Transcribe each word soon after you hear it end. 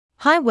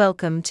Hi,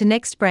 welcome to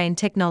NextBrain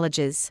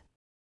Technologies.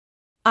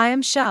 I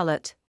am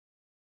Charlotte.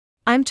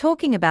 I'm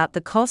talking about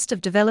the cost of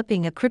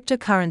developing a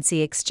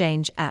cryptocurrency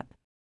exchange app.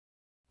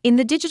 In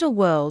the digital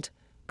world,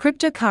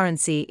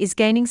 cryptocurrency is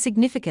gaining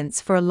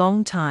significance for a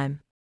long time.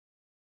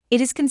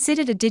 It is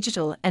considered a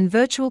digital and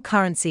virtual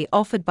currency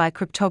offered by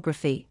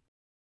cryptography.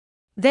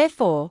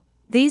 Therefore,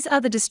 these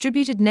are the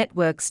distributed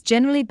networks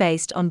generally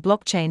based on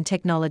blockchain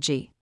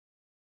technology.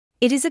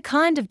 It is a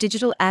kind of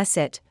digital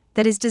asset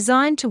that is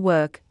designed to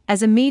work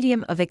as a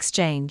medium of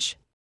exchange.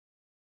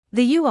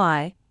 The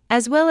UI,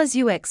 as well as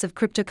UX of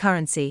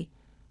cryptocurrency,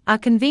 are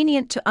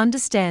convenient to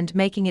understand,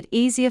 making it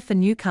easier for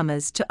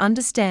newcomers to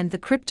understand the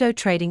crypto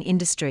trading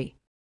industry.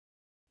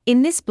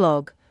 In this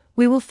blog,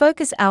 we will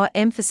focus our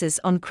emphasis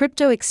on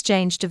crypto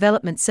exchange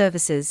development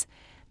services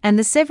and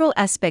the several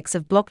aspects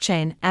of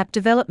blockchain app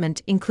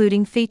development,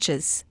 including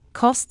features,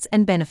 costs,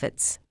 and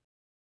benefits.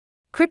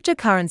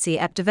 Cryptocurrency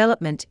app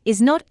development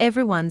is not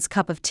everyone's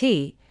cup of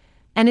tea,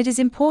 and it is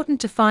important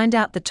to find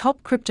out the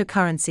top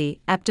cryptocurrency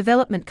app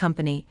development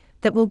company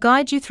that will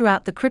guide you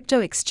throughout the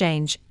crypto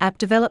exchange app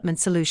development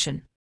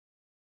solution.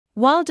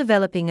 While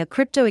developing a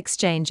crypto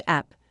exchange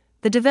app,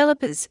 the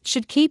developers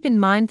should keep in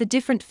mind the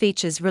different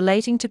features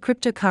relating to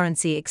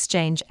cryptocurrency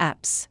exchange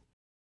apps.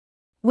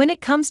 When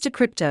it comes to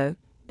crypto,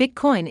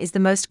 Bitcoin is the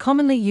most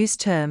commonly used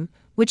term,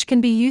 which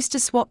can be used to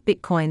swap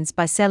Bitcoins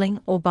by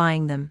selling or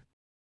buying them.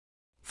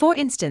 For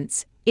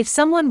instance, if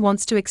someone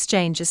wants to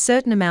exchange a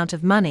certain amount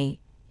of money,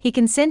 he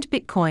can send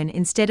Bitcoin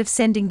instead of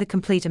sending the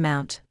complete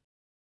amount.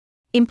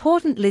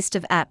 Important list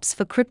of apps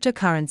for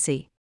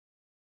cryptocurrency.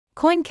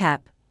 CoinCap.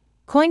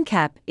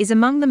 CoinCap is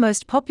among the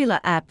most popular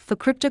app for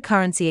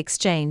cryptocurrency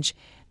exchange,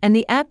 and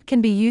the app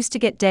can be used to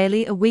get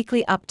daily or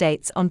weekly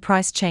updates on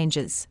price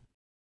changes.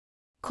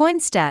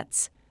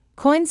 CoinStats.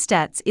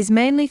 CoinStats is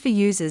mainly for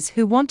users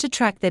who want to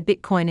track their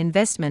Bitcoin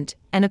investment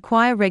and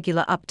acquire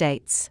regular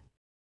updates.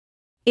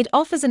 It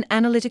offers an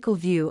analytical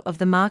view of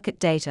the market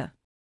data.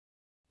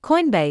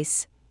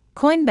 Coinbase.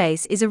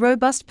 Coinbase is a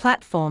robust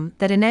platform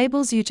that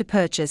enables you to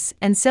purchase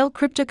and sell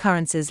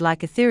cryptocurrencies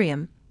like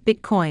Ethereum,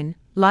 Bitcoin,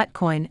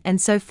 Litecoin,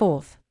 and so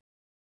forth.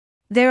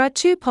 There are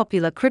two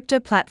popular crypto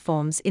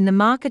platforms in the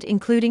market,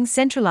 including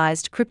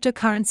centralized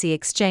cryptocurrency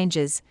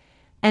exchanges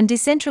and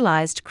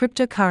decentralized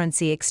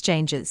cryptocurrency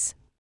exchanges.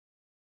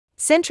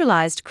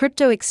 Centralized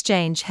crypto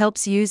exchange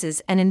helps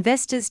users and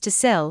investors to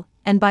sell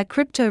and buy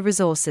crypto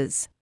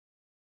resources.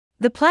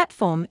 The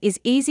platform is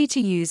easy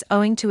to use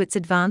owing to its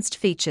advanced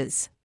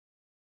features.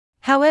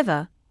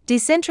 However,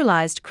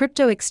 decentralized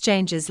crypto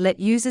exchanges let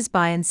users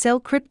buy and sell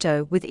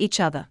crypto with each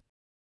other.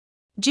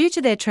 Due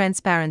to their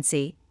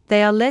transparency,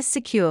 they are less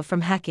secure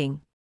from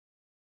hacking.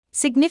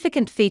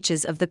 Significant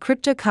features of the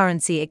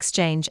cryptocurrency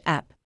exchange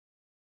app.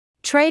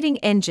 Trading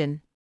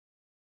engine.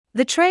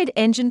 The trade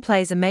engine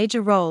plays a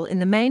major role in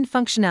the main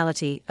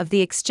functionality of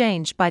the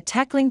exchange by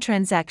tackling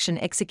transaction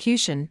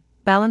execution,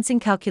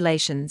 balancing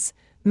calculations,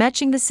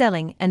 matching the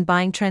selling and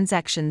buying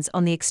transactions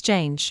on the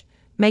exchange,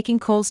 making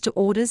calls to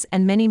orders,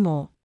 and many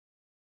more.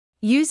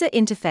 User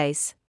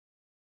interface.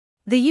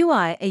 The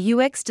UI and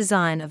UX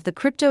design of the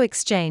crypto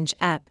exchange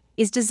app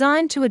is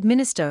designed to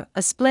administer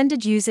a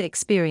splendid user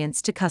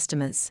experience to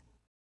customers.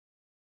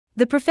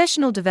 The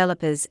professional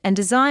developers and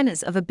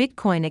designers of a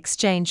Bitcoin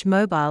exchange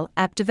mobile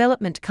app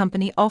development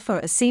company offer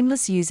a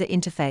seamless user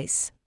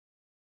interface.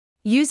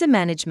 User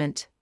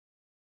management.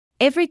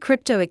 Every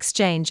crypto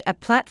exchange app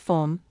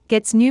platform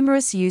gets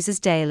numerous users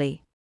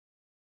daily.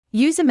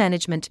 User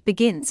management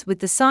begins with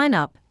the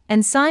sign-up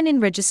and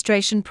sign-in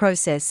registration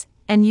process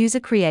and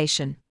user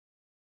creation.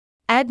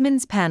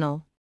 Admins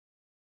panel.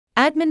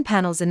 Admin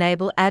panels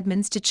enable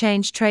admins to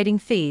change trading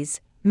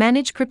fees,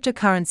 manage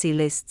cryptocurrency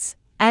lists,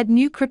 add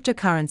new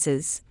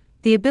cryptocurrencies,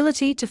 the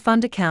ability to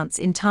fund accounts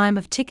in time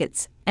of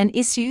tickets and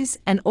issues,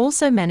 and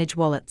also manage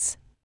wallets.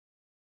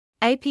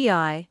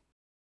 API.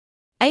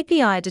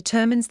 API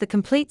determines the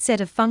complete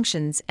set of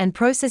functions and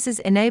processes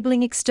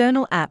enabling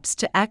external apps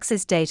to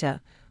access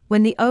data,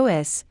 when the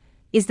OS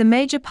is the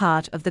major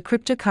part of the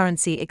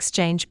cryptocurrency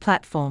exchange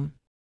platform.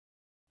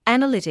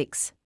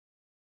 Analytics.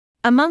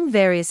 Among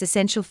various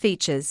essential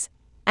features,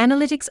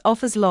 Analytics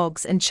offers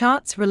logs and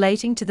charts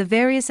relating to the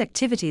various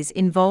activities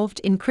involved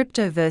in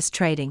cryptoverse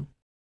trading.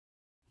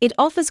 It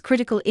offers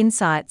critical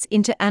insights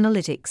into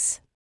analytics.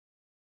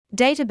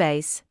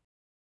 Database.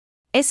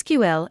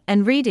 SQL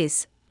and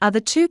Redis are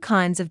the two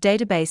kinds of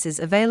databases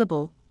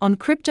available on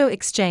crypto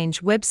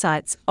exchange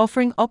websites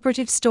offering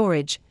operative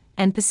storage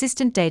and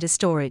persistent data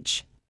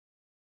storage.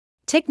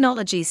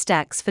 Technology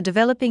stacks for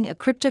developing a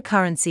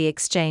cryptocurrency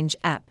exchange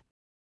app.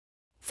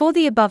 For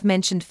the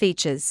above-mentioned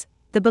features,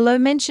 the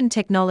below-mentioned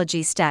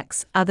technology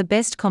stacks are the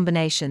best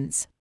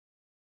combinations.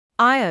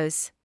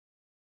 iOS.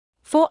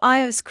 For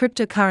iOS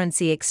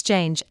cryptocurrency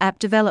exchange app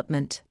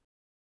development.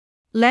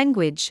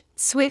 Language,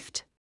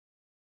 Swift.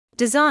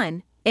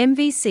 Design,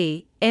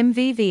 MVC,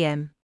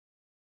 MVVM.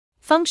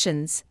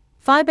 Functions,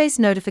 Firebase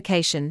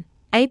notification,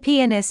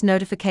 APNS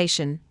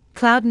notification,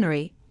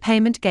 Cloudinary,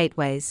 payment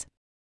gateways.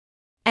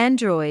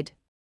 Android.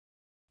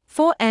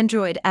 For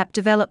Android app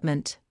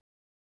development.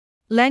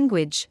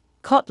 Language,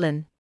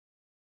 Kotlin.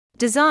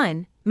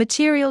 Design,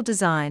 material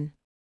design.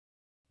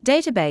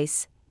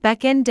 Database,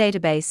 backend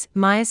database,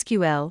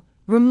 MySQL,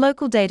 Room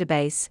local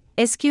database,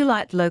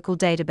 SQLite local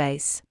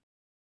database.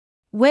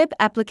 Web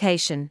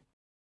application.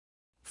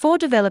 For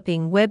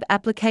developing web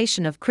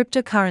application of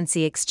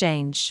cryptocurrency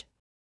exchange.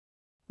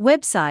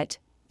 Website,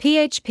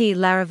 PHP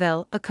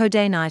Laravel, a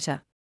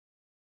Codenator.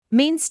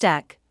 Mean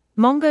stack,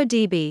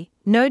 MongoDB,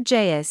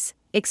 Node.js,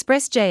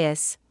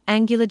 Express.js,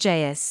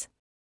 AngularJS.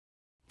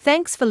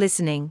 Thanks for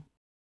listening.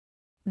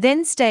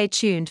 Then stay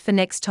tuned for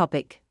next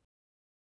topic.